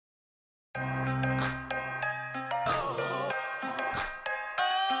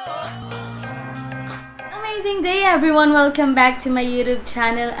Amazing day everyone! Welcome back to my YouTube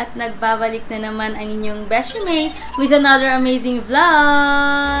channel at nagbabalik na naman ang inyong BeshyMei with another amazing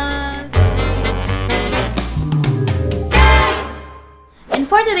vlog! And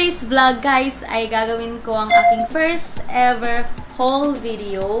for today's vlog guys, ay gagawin ko ang aking first ever haul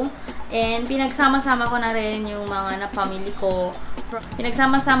video. And pinagsama-sama ko na rin yung mga napamili ko.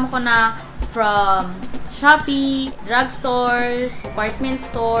 Pinagsama-sama ko na from Shopee, drugstores, department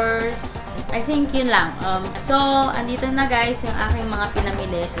stores. I think yun lang. So, andito na guys yung aking mga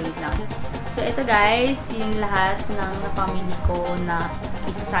pinamili. So, wait lang. So, ito guys, yung lahat ng napamili ko na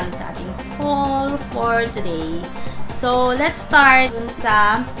isasali sa ating haul for today. So, let's start dun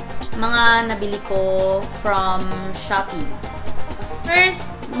sa mga nabili ko from Shopee.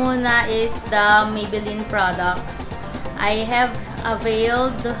 First muna is the Maybelline products. I have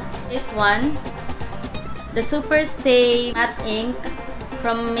availed this one, the Super Stay Matte Ink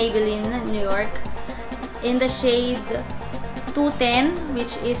from Maybelline, New York, in the shade 210,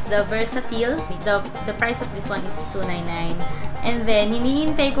 which is the Versatile. The price of this one is $2.99. And then,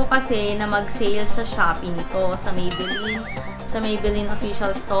 hinihintay ko kasi na mag-sale sa Shopee nito, sa Maybelline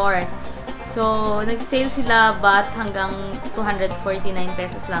official store. So, nag-sale sila but hanggang 249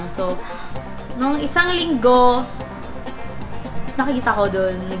 pesos lang. So, nung isang linggo, nakikita ko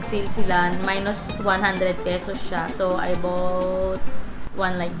doon, nag-sale sila, minus 100 pesos siya. So, I bought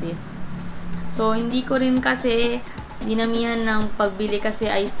one like this. So, hindi ko rin kasi dinamihan ng pagbili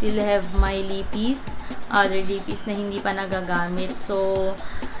kasi I still have my lippies, other lippies na hindi pa nagagamit. So,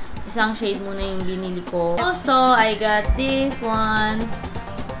 isang shade muna yung binili ko. Also, I got this one,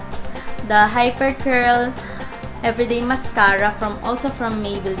 the Hyper Curl Everyday Mascara also from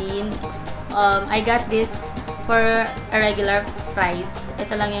Maybelline. I got this for a regular price.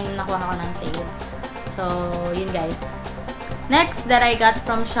 Ito lang yung nakuha ko ng sale. So, yun guys. Next that I got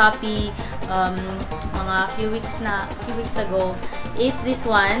from Shopee mga few weeks ago is this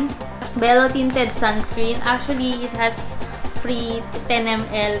one, Bello Tinted Sunscreen. Actually, it has free 10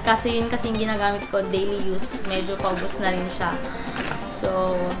 ml kasi yun kasi yung ginagamit ko daily use. Medyo paubos na rin siya.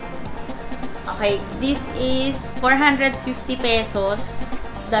 So, okay, this is 450 pesos.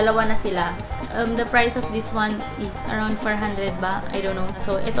 Dalawa na sila. The price of this one is around 400 ba? I don't know.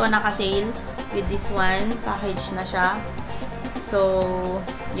 So, ito naka-sale with this one. Package na siya. So,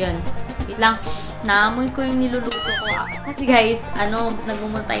 yun. Wait lang. Naamoy ko yung niluluto ko. Kasi guys,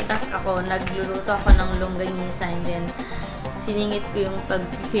 nag-multitask ako. Nagluluto ako ng longganisa and then siningit ko yung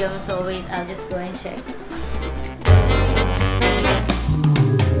pag-film. So, wait. I'll just go and check.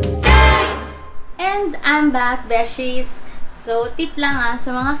 And I'm back, Beshies. So, tip lang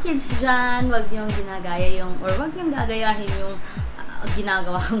sa mga kids dyan, wag niyong ginagaya yung, or wag niyong gagayahin yung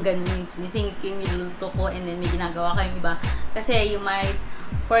ginagawa kong ganun, yung sinisingit ko yung niluluto ko and then may ginagawa kayong iba. Kasi you might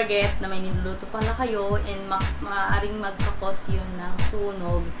forget na may niluluto pala kayo and maaaring magkakos yun ng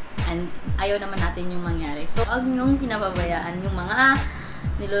sunog and ayaw naman natin yung mangyari. So, wag niyong pinababayaan yung mga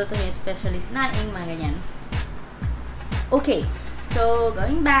niluluto niyo, especially snaing, mga ganyan. Okay. So,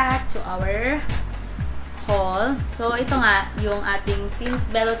 going back to our haul. So, ito nga, yung ating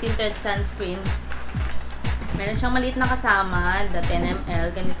Bello Tinted Sunscreen. Meron siyang maliit na kasama, the 10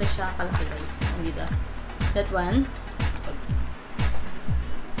 ml. Ganito siya kalaki guys. Hindi ba? That one.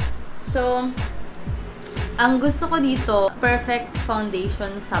 So, ang gusto ko dito, perfect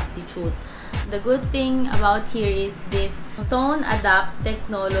foundation substitute. The good thing about here is this tone adapt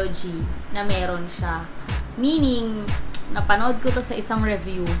technology na meron siya. Meaning, napanood ko to sa isang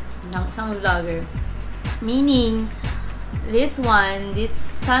review ng isang vlogger. Meaning, this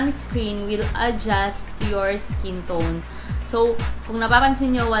sunscreen will adjust to your skin tone. So, kung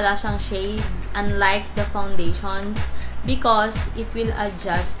napapansin nyo, wala siyang shade, unlike the foundations, because it will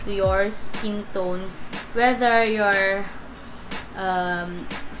adjust to your skin tone. Whether you're,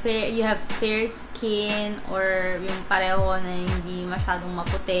 you have fair skin, or yung pareho na hindi masyadong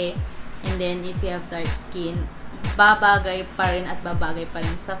maputi, and then if you have dark skin, babagay pa rin at babagay pa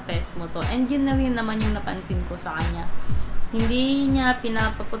rin sa face mo to. And yun na rin naman yung napansin ko sa kanya. Hindi niya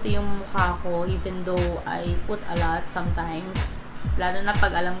pinapaputi yung mukha ko even though I put a lot sometimes. Lalo na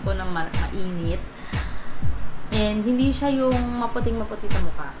pag alam ko na mainit. And hindi siya yung maputing-maputi sa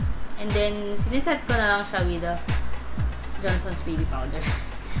mukha. And then, siniset ko na lang siya with the Johnson's Baby Powder.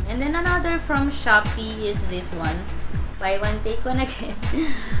 And then, another from Shopee is this one. Buy one, take one again.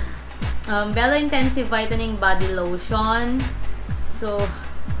 Bello Intensive Whitening Body Lotion. So,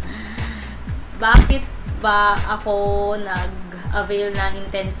 bakit ba ako nag-avail ng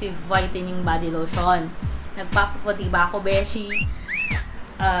Intensive Whitening Body Lotion? Nagpapaputi ba ako, Beshi?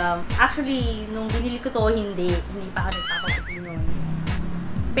 Actually, nung binili ko to, hindi pa ako nagpapaputi nun.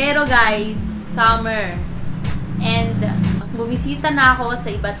 Pero guys, summer. And bumisita na ako sa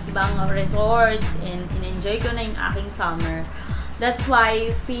iba't ibang resorts and in-enjoy ko na yung aking summer. That's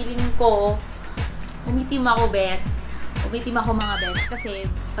why feeling ko umitim ako, bes. Umitim ako mga besh kasi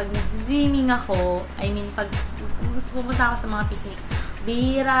pag nag-swimming ako, I mean pag pumunta ako sa mga picnic,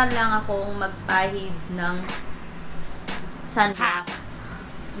 bihira lang akong magpahid ng sunblock.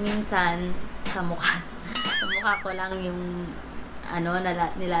 Minsan sa mukha. Sa mukha ko lang yung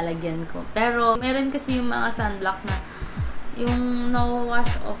nilalagyan ko. Pero meron kasi yung mga sunblock na yung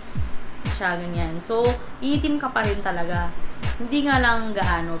no-wash off siya, ganyan. So, iitim ka pa rin talaga. Hindi nga lang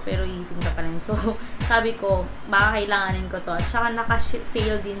gaano, pero iitim ka pa rin. So, sabi ko, baka kailanganin ko to. At saka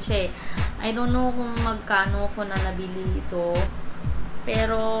naka-sale din siya eh. I don't know kung magkano ko na nabili ito.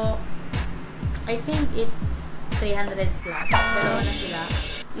 Pero, I think it's 300 plus. Dalawa na sila.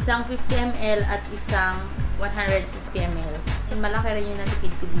 Isang 50 ml at isang 150 ml. So, malaki rin yung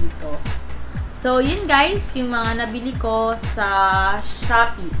natipid ko dito. So, yun guys, yung mga nabili ko sa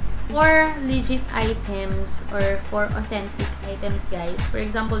Shopee. For legit items or for authentic items, guys. For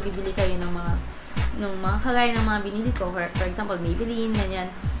example, bibili kayo ng mga kagaya ng mga binili ko. For example, Maybelline, ganyan.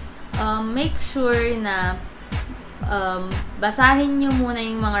 Make sure na basahin nyo muna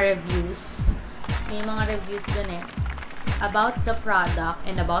yung mga reviews. May mga reviews dun eh. About the product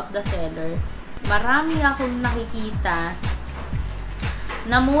and about the seller. Marami akong nakikita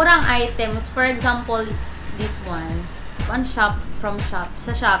na murang items. For example, this one shop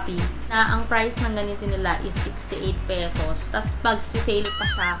sa Shopee na ang price ng ganito nila is 68 pesos. Tapos pag sale pa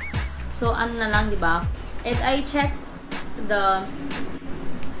siya, so ano na lang, di ba? And I checked the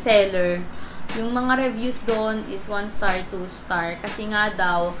seller. Yung mga reviews doon is 1 star, 2 star. Kasi nga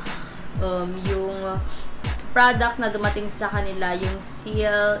daw, yung product na dumating sa kanila, yung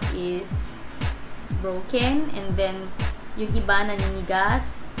seal is broken, and then yung iba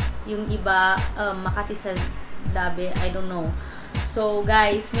naninigas, yung iba makati sa labi, I don't know. So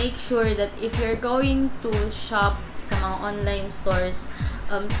guys, make sure that if you're going to shop sa mga online stores,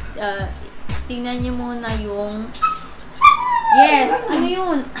 tingnan nyo muna yung yes, ano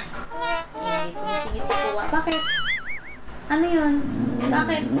yun? Yes, sumisingit si Kuwa. Bakit? Ano yun?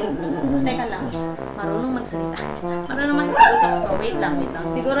 Bakit? Teka lang. Marunong magsalita. Marunong makipag-usap siya. Wait lang.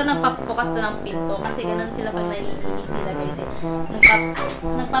 Siguro nagpapapukas na ng pinto. Kasi ganun sila pag naiinig sila, guys.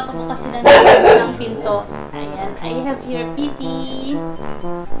 Nagpapapukas sila ng pinto. Ayan. I have here Pretty.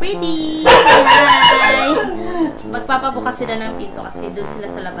 Pretty! Say hi! Magpapabukas sila ng pinto kasi doon sila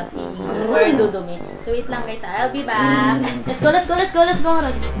sa labas or dudumi. So wait lang, guys. I'll be back. Let's go, let's go, let's go, let's go.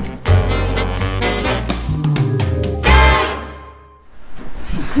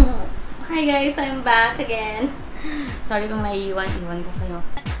 Hi guys, I'm back again. Sorry kung naiiwan ko kayo.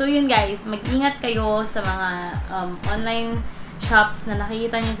 So yun guys, mag-ingat kayo sa mga online shops na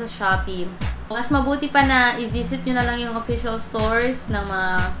nakikita nyo sa Shopee. Mas mabuti pa na i-visit nyo na lang yung official stores ng mga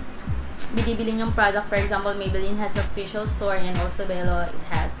binibili nyong product. For example, Maybelline has official store and also Belo it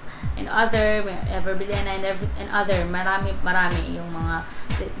has. And other, FbPage and other, marami yung mga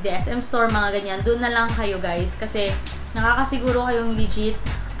DSM store, mga ganyan. Doon na lang kayo guys kasi nakakasiguro kayong legit.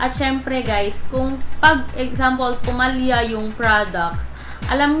 At syempre guys, kung pag example, pumalya yung product,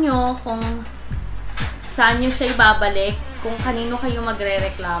 alam nyo kung saan nyo siya ibabalik, kung kanino kayo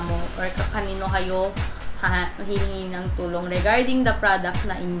magre-reklamo or kanino kayo hihingi ng tulong regarding the product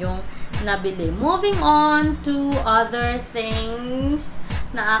na inyong nabili. Moving on to other things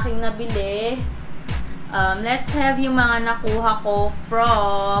na aking nabili. Let's have yung mga nakuha ko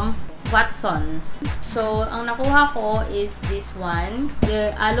from Watsons. So, ang nakuha ko is this one.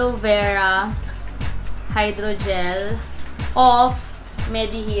 The Aloe Vera Hydrogel of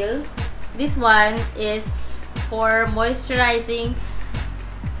Mediheal. This one is for moisturizing,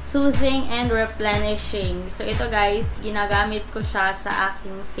 soothing, and replenishing. So, ito guys, ginagamit ko siya sa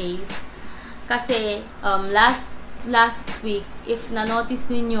aking face. Kasi, last week, if na-notice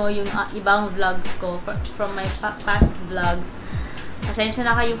ninyo yung ibang vlogs ko from my past vlogs, pasensya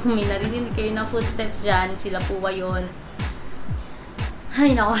na kayo kung may narinig kayo na footsteps dyan. Sila po ba yun?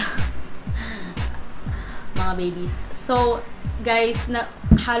 Ay, nako. Mga babies. So, guys,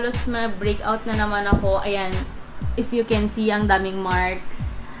 halos ma-breakout na naman ako. Ayan, if you can see, ang daming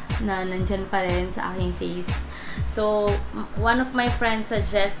marks na nandyan pa rin sa aking face. So, one of my friends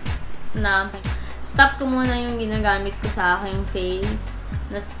suggest na stop ko muna yung ginagamit ko sa aking face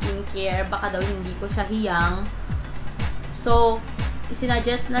na skincare. Baka daw hindi ko siya hiyang. So,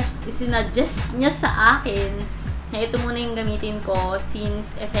 isinadjust niya sa akin na ito muna yung gamitin ko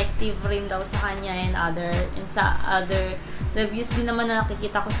since effective rin daw sa kanya and sa other reviews din naman na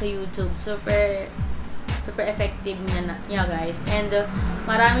nakikita ko sa YouTube. Super Super effective niya guys. And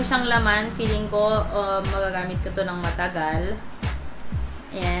marami siyang laman. Feeling ko magagamit ko to ng matagal.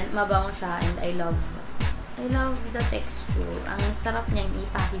 And mabango siya. And I love the texture. Ang sarap niyang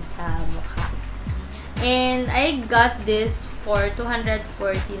ipahid sa mukha. And I got this for 249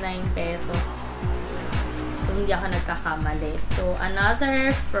 pesos. Kung hindi ako nagkakamali. So,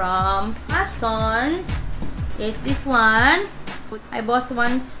 another from Watsons is this one. I bought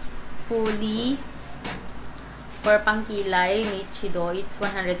one fully for pangkilay, Nichido. It's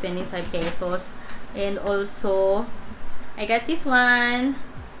 125 pesos. And also, I got this one.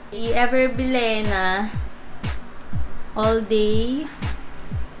 The FbPage All Day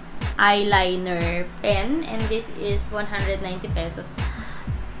Eyeliner Pen. And this is 190 pesos.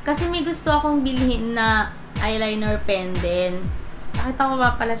 Kasi may gusto akong bilhin na eyeliner pen din. Pakita ko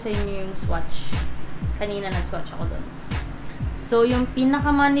pa pala sa inyo yung swatch. Kanina nag-swatch ako doon. So, yung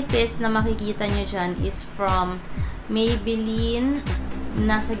pinakamanipis na makikita nyo dyan is from Maybelline.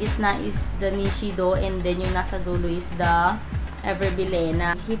 Nasa gitna is the Nichido. And then, yung nasa dulo is the FbPage.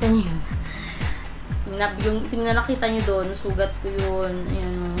 Nakita nyo yun. Yung nakita nyo doon, sugat ko yun.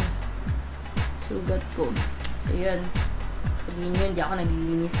 Ayan. Sugat ko. So, yun. Sabihin nyo, hindi ako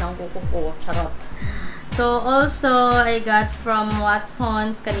naglilinis ng kuko ko. Charot. So, also, I got from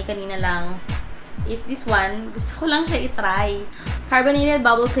Watsons. Kanina lang. Is this one. Gusto ko lang siya itry. Carbonated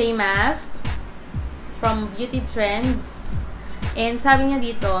Bubble Clay Mask from Beauty Trends. And sabi niya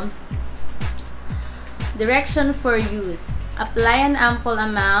dito, direction for use. Apply an ample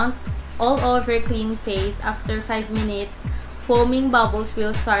amount all over clean face. After 5 minutes, foaming bubbles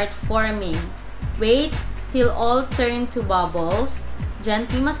will start forming. Wait till all turn to bubbles.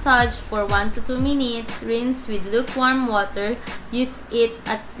 Gently massage for 1 to 2 minutes. Rinse with lukewarm water. Use it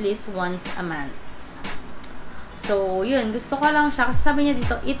at least once a month. So, yun. Gusto ko lang siya. Kasi sabi niya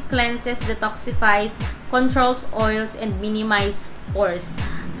dito, it cleanses, detoxifies, controls oils, and minimize pores.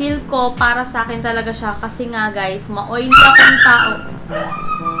 Feel ko, para sa akin talaga siya. Kasi nga, guys, ma-oily akong tao.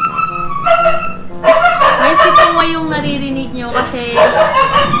 May sikuwa yung naririnig nyo kasi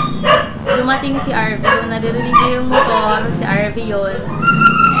dumating si RV. Kung naririnig nyo yung motor, si RV yun.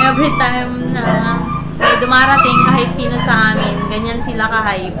 Every time na may dumarating kahit sino sa amin, ganyan sila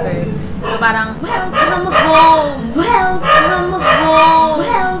ka-hyper. So parang, welcome home! Welcome home!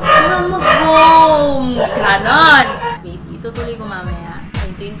 Welcome home! Ganon! Wait, itutuloy ko mamaya.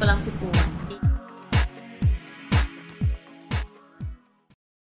 Hintuin ko lang si Puma.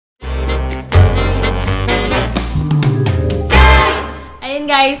 Ayun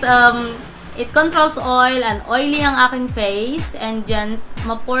guys, it controls oil and oily ang aking face. And dyan,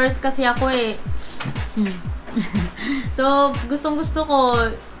 ma-pores kasi ako eh. So, gustong-gusto ko.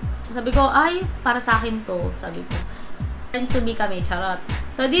 Sabi ko, ay, para sa akin to. Sabi ko, friend to be kami, charot.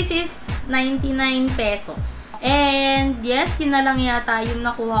 So, this is 99 pesos. And, yes, yun na lang yata yung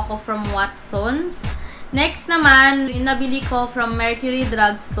nakuha ko from Watsons. Next naman, yung nabili ko from Mercury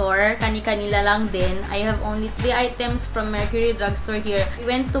Drugstore. Kani-kanila lang din. I have only 3 items from Mercury Drugstore here. We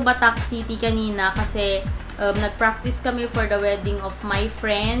went to Batak City kanina kasi nag-practice kami for the wedding of my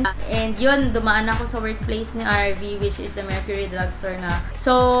friend. And yun, dumaan ako sa workplace ni RV, which is the Mercury Drugstore na.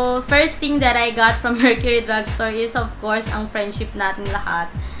 So, first thing that I got from Mercury Drugstore is, of course, ang friendship natin lahat.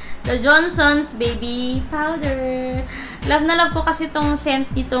 The Johnson's Baby Powder. Love na love ko kasi itong scent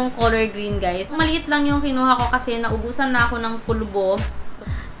nitong color green, guys. Maliit lang yung kinuha ko kasi naubusan na ako ng pulbo.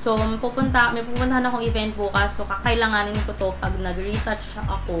 So, may pupuntahan akong event bukas. So, kakailanganin ko to pag nag-retouch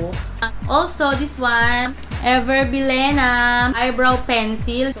ako. Also, this one, FbPage Eyebrow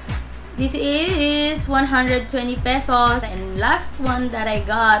Pencil. So, this is 120 pesos. And last one that I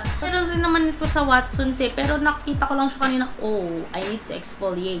got, meron rin naman ito sa Watsons eh. Pero nakita ko lang siya kanina, oh, I need to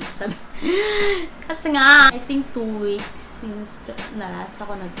exfoliate. Sabi. Kasi nga, I think 2 weeks since na last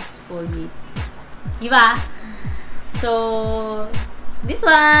ako nag-exfoliate. Diba? So, this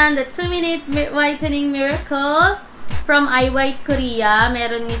one, the 2-minute whitening miracle from iWhite Korea.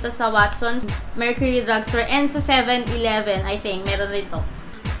 Meron nito sa Watsons, Mercury Drugstore, and sa 7-Eleven, I think. Meron rito.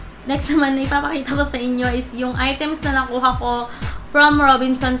 Next naman na ipapakita ko sa inyo is yung items na nakuha ko from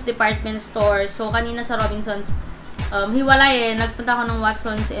Robinsons Department Store. So, kanina sa Robinsons, hiwalay eh. Nagpunta ako ng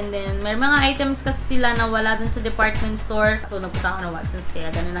Watsons and then may mga items kasi sila na wala dun sa department store. So, nagpunta ako ng Watsons kaya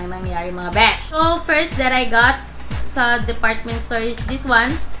ganun ang nangyayari mga besh. So, first that I got sa department store is this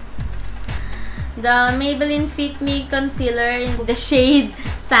one. The Maybelline Fit Me Concealer in the shade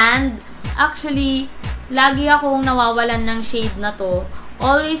Sand. Actually, lagi akong nawawalan ng shade na to.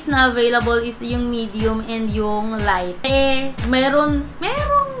 Always na available is yung medium and yung light. Eh, merong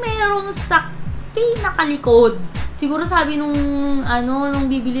sa pinakalikod. Siguro sabi nung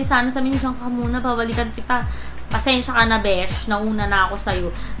bibili sana, sabi niya, ka muna, babalikan kita. Pasensya ka na, Besh. Nauna na ako sa'yo.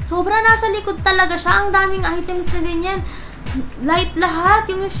 Sobra nasa likod talaga siya. Ang daming items na ganyan. Light lahat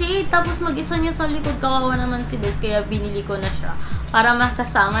yung shade. Tapos mag-isa niya sa likod. Kawawa naman si Besh. Kaya binili ko na siya. Para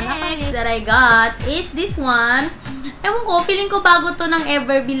makasama na kayo. That I got is this one. Ewan ko, feeling ko bago to ng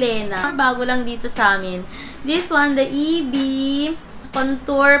Everbilena. Bago lang dito sa amin. This one, the EB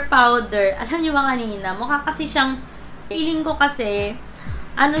Contour Powder. Alam niyo ba kanina? Mukha kasi siyang, feeling ko kasi,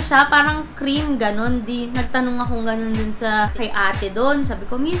 ano siya, parang cream, ganun. Nagtanong akong ganun dun kay ate doon. Sabi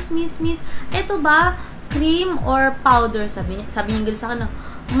ko, miss, eto ba cream or powder? Sabi niya ganun sa akin,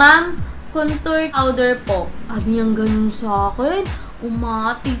 ma'am, contour powder po. Sabi niya ganun sa akin.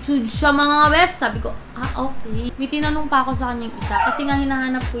 Umatitude siya, mga best. Sabi ko, okay. May tinanong pa ako sa kanyang isa. Kasi nga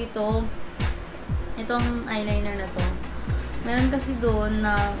hinahanap ko itong eyeliner na to. Meron kasi doon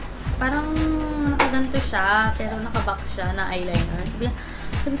na parang nakaganto siya, pero nakabox siya na eyeliner.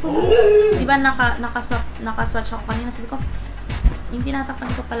 Sabi ko, miss, di ba nakaswatch ako kanina. Sabi ko, yung tinatakpan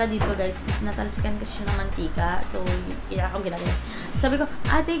ko pala dito, guys, is natalsikan kasi siya ng mantika. So, akong ginagawa. Sabi ko,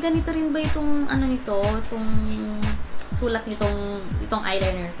 ate, ganito rin ba itong, itong sulat itong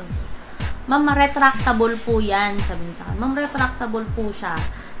eyeliner to? Ma'am, retractable po yan. Sabi niya sa akin, ma'am, retractable po siya.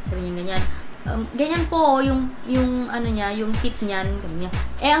 Sabi niya ganyan. Ganyan po, yung yung tip niyan. Ganyan.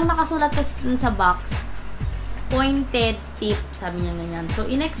 Ang nakasulat kasi sa box, pointed tip, sabi niya ganyan. So,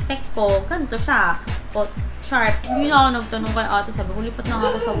 in-expect ko, ganito siya. Sharp. Hindi na ako nagtanong kay ate. Sabi ko, lipat na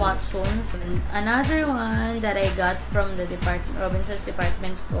ako sa Watson. Another one that I got from the Robinson's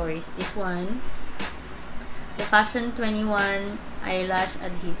Department Store is this one. The Fashion 21 Eyelash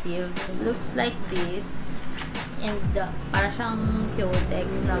Adhesive. It looks like this. And para siyang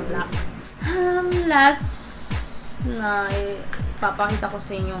Kyotex na black. Last na papakita ko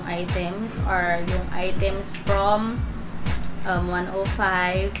sa inyong items are yung items from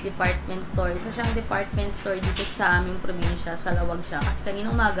 105 department store. Isa siyang department store dito sa aming probinsya, sa Lawag siya. Kasi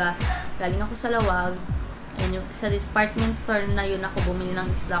kanina umaga, galing ako sa Lawag. And yung, sa department store na yun, ako bumili ng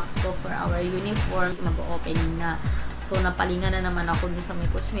slacks ko for our uniform. Mag-opening na. So, napalingan na naman ako dun sa may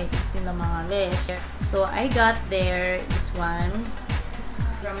cosmetics nila mga besh. So, I got there this one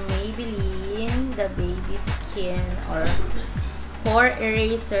from Maybelline, the Baby Skin or Pore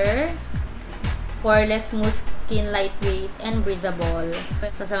Eraser. Poreless Smooth Skin, Lightweight, and Breathable.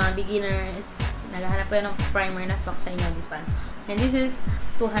 So, sa mga beginners, naghahanap ko yun ng primer na swak sa inyo, this one. And this is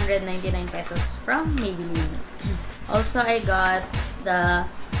 299 pesos from Maybelline. Also, I got the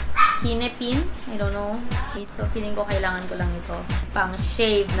Kinepin. I don't know. So, feeling ko kailangan ko lang ito. Pang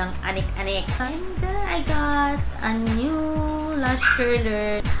shave ng anik-anik. And I got a new lash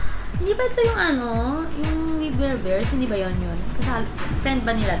curler. Hindi ba ito yung yung We Wear Bears? Hindi ba yun? Kasi friend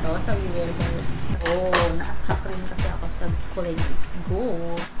ba nila to sa We Wear Bears? Oh, na-attract rin kasi ako sa kulay na it's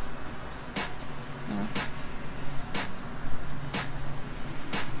gold.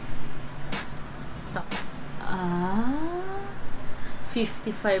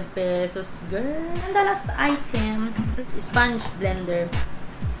 55 pesos, girl. And the last item, sponge blender.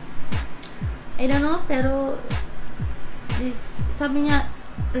 I don't know, pero sabi niya,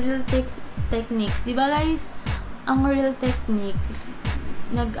 Real Techniques. Diba guys, ang Real Techniques,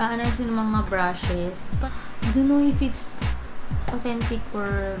 nag-aanar sila ng mga brushes. I don't know if it's authentic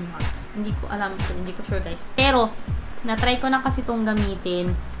or not. Hindi ko alam, hindi ko sure guys. Pero, na-try ko na kasi itong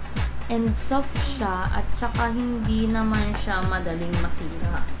gamitin. And soft siya, at saka hindi naman siya madaling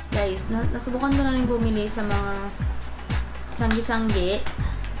masira. Guys, nasubukan ko na rin bumili sa mga tiyanggi-tiyanggi.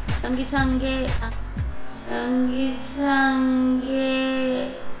 Tiyanggi-tiyanggi. Tiyanggi-tiyanggi.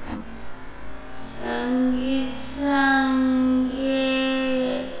 Tiyanggi-tiyanggi.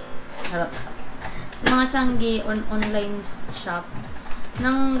 Harap. Sa mga tiyanggi online shops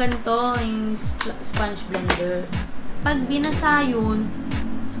ng ganito, yung sponge blender. Pag binasa yun,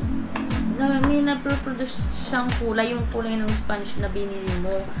 may na-produce siyang kulay, yung kulay ng sponge na binili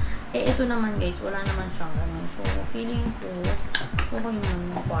mo. Ito naman guys, wala naman siyang ganun. So, feeling ko, okay naman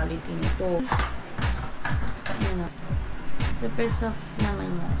yung quality nito. Ayan na. Super soft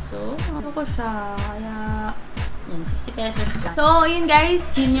naman niya. So, ano ko siya, kaya, yun, 60 pesos lang. So, yun guys,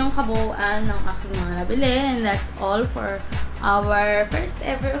 yun yung kabuuan ng aking mga nabili. And that's all for our first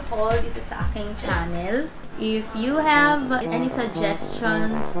ever haul dito sa aking channel. If you have any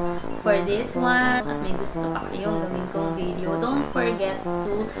suggestions for this one at may gusto pa kayong gawin kong video, don't forget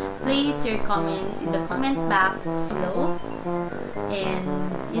to place your comments in the comment box below. And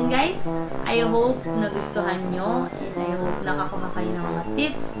yun guys, I hope nagustuhan nyo, and I hope nakakuha kayo ng mga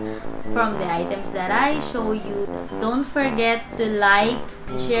tips from the items that I show you. Don't forget to like,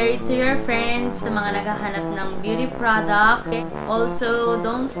 share it to your friends sa mga naghahanap ng beauty products. Also,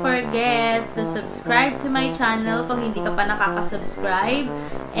 don't forget to subscribe to my channel kung hindi ka pa nakaka-subscribe,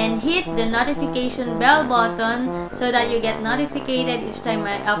 and hit the notification bell button so that you get notified each time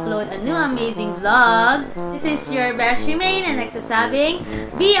I upload a new amazing vlog. This is your BeshyMei na nagsasabing,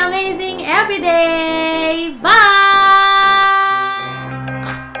 be amazing every day! Bye!